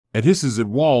It hisses at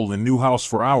wall in new house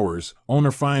for hours,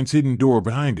 owner finds hidden door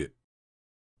behind it.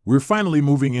 We're finally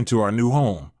moving into our new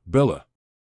home, Bella.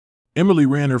 Emily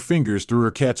ran her fingers through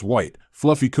her cat's white,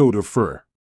 fluffy coat of fur.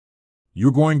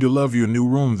 You're going to love your new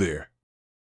room there.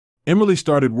 Emily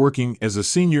started working as a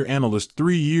senior analyst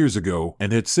 3 years ago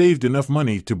and had saved enough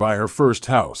money to buy her first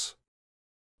house.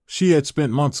 She had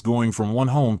spent months going from one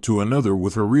home to another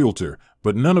with her realtor,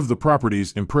 but none of the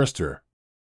properties impressed her.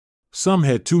 Some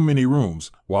had too many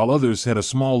rooms, while others had a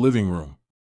small living room.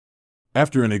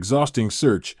 After an exhausting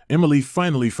search, Emily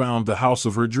finally found the house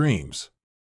of her dreams.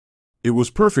 It was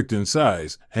perfect in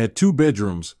size, had 2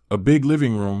 bedrooms, a big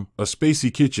living room, a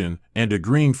spacey kitchen, and a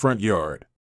green front yard.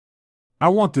 I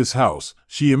want this house,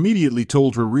 she immediately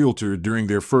told her realtor during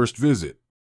their first visit.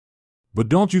 But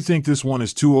don't you think this one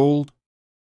is too old?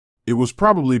 It was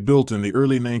probably built in the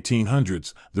early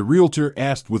 1900s, the realtor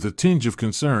asked with a tinge of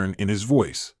concern in his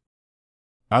voice.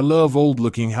 I love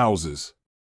old-looking houses.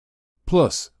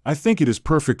 Plus, I think it is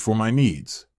perfect for my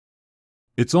needs.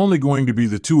 It's only going to be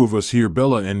the 2 of us here,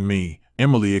 Bella and me,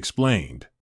 Emily explained.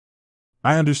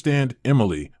 I understand,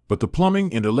 Emily, but the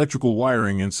plumbing and electrical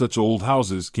wiring in such old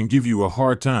houses can give you a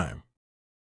hard time.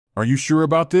 Are you sure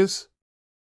about this?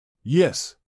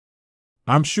 Yes.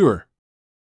 I'm sure.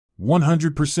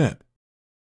 100%.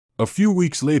 A few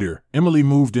weeks later, Emily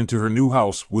moved into her new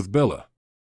house with Bella.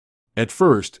 At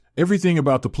first, everything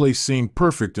about the place seemed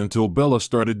perfect until Bella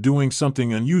started doing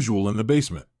something unusual in the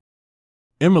basement.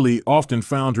 Emily often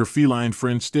found her feline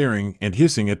friend staring and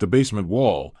hissing at the basement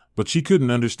wall, but she couldn't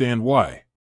understand why.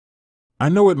 I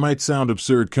know it might sound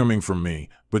absurd coming from me,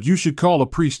 but you should call a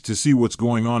priest to see what's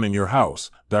going on in your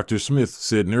house, Dr. Smith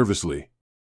said nervously.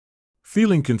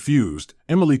 Feeling confused,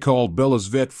 Emily called Bella's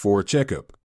vet for a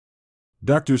checkup.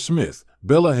 Dr. Smith,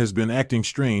 Bella has been acting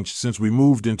strange since we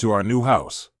moved into our new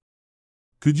house.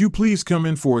 Could you please come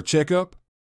in for a checkup?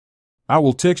 I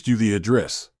will text you the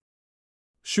address.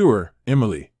 Sure,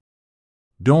 Emily.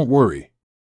 Don't worry.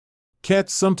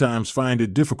 Cats sometimes find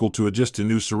it difficult to adjust to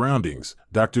new surroundings,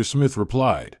 Dr. Smith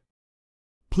replied.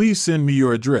 Please send me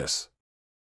your address.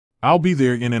 I'll be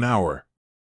there in an hour.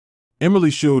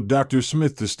 Emily showed Dr.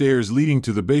 Smith the stairs leading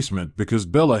to the basement because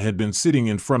Bella had been sitting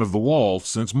in front of the wall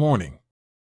since morning.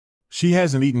 She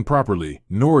hasn't eaten properly,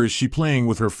 nor is she playing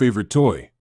with her favorite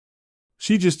toy.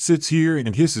 She just sits here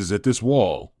and hisses at this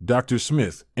wall, Dr.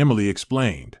 Smith, Emily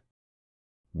explained.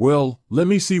 Well, let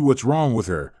me see what's wrong with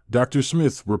her, Dr.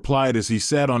 Smith replied as he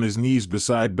sat on his knees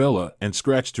beside Bella and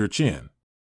scratched her chin.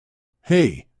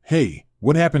 Hey,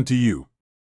 what happened to you?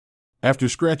 After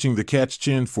scratching the cat's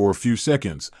chin for a few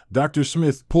seconds, Dr.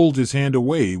 Smith pulled his hand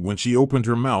away when she opened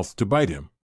her mouth to bite him.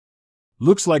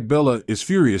 Looks like Bella is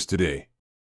furious today.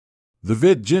 The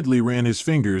vet gently ran his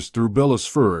fingers through Bella's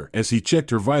fur as he checked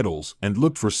her vitals and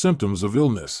looked for symptoms of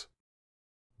illness.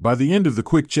 By the end of the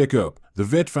quick checkup, the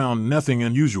vet found nothing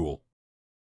unusual.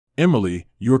 Emily,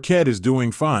 your cat is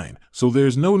doing fine, so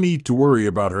there's no need to worry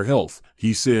about her health,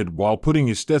 he said while putting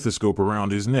his stethoscope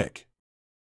around his neck.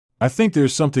 I think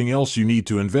there's something else you need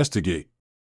to investigate.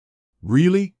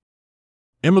 Really?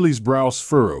 Emily's brows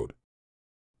furrowed.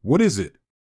 What is it?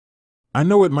 I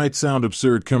know it might sound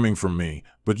absurd coming from me,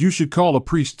 but you should call a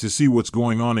priest to see what's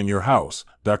going on in your house,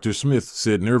 Dr. Smith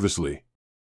said nervously.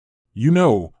 You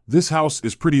know, this house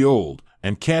is pretty old,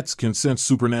 and cats can sense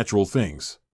supernatural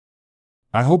things.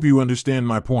 I hope you understand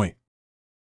my point.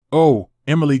 Oh,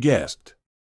 Emily gasped.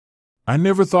 I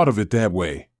never thought of it that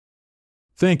way.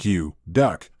 Thank you,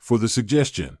 Doc, for the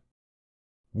suggestion.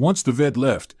 Once the vet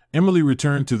left, Emily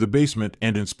returned to the basement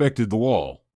and inspected the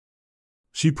wall.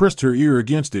 She pressed her ear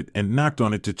against it and knocked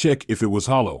on it to check if it was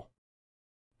hollow.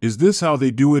 Is this how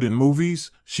they do it in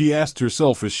movies? She asked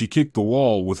herself as she kicked the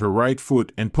wall with her right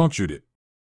foot and punctured it.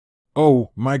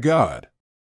 Oh, my God.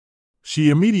 She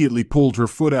immediately pulled her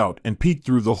foot out and peeked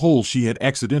through the hole she had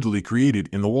accidentally created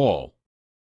in the wall.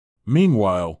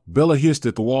 Meanwhile, Bella hissed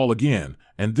at the wall again,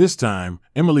 and this time,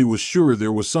 Emily was sure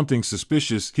there was something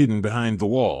suspicious hidden behind the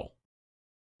wall.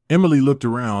 Emily looked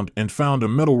around and found a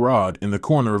metal rod in the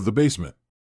corner of the basement.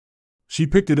 She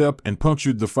picked it up and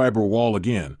punctured the fiber wall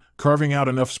again, carving out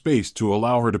enough space to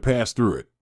allow her to pass through it.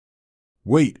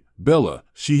 Wait, Bella,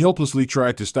 she helplessly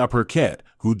tried to stop her cat,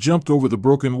 who jumped over the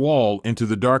broken wall into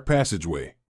the dark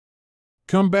passageway.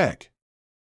 Come back.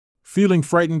 Feeling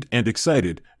frightened and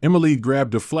excited, Emily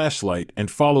grabbed a flashlight and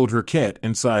followed her cat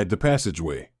inside the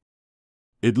passageway.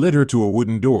 It led her to a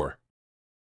wooden door.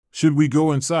 Should we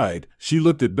go inside? She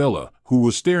looked at Bella, who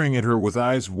was staring at her with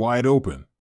eyes wide open.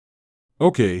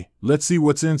 Okay, let's see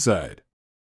what's inside.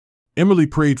 Emily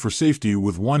prayed for safety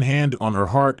with one hand on her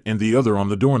heart and the other on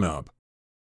the doorknob.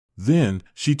 Then,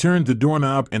 she turned the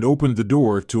doorknob and opened the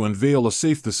door to unveil a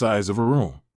safe the size of a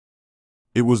room.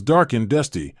 It was dark and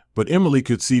dusty, but Emily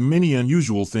could see many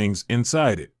unusual things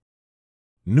inside it.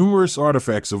 Numerous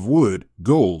artifacts of wood,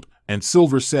 gold, and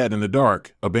silver sat in the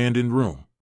dark, abandoned room.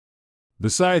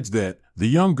 Besides that, the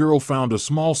young girl found a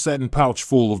small satin pouch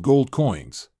full of gold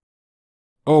coins.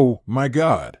 "Oh, my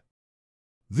God!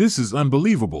 This is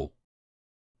unbelievable!"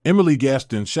 Emily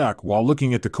gasped in shock while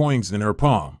looking at the coins in her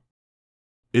palm.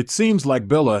 "It seems like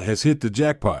Bella has hit the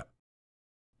jackpot."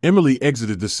 Emily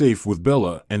exited the safe with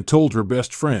Bella and told her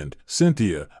best friend,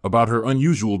 Cynthia, about her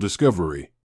unusual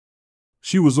discovery.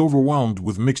 She was overwhelmed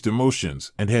with mixed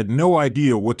emotions and had no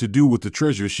idea what to do with the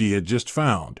treasure she had just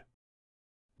found.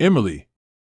 "Emily,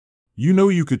 you know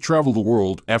you could travel the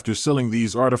world after selling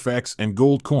these artifacts and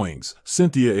gold coins,"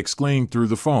 Cynthia exclaimed through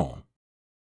the phone.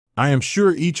 "I am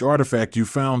sure each artifact you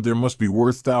found there must be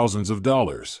worth thousands of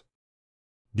dollars.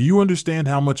 Do you understand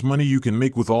how much money you can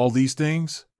make with all these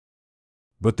things?"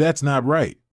 "But that's not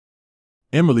right,"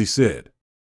 Emily said.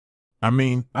 "I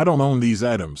mean, I don't own these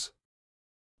items."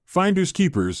 "Finders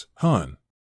keepers, hun."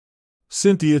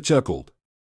 Cynthia chuckled.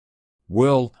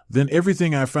 "Well, then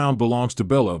everything I found belongs to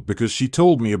Bella because she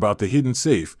told me about the hidden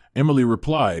safe," Emily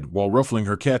replied while ruffling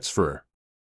her cat's fur.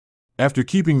 After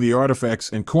keeping the artifacts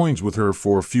and coins with her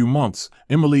for a few months,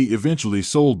 Emily eventually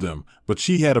sold them, but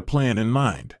she had a plan in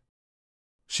mind.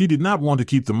 She did not want to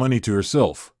keep the money to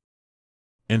herself.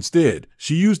 Instead,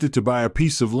 she used it to buy a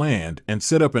piece of land and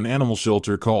set up an animal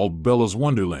shelter called Bella's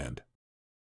Wonderland.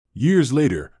 Years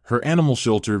later, her animal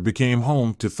shelter became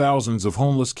home to thousands of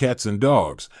homeless cats and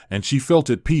dogs, and she felt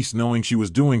at peace knowing she was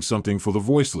doing something for the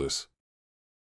voiceless.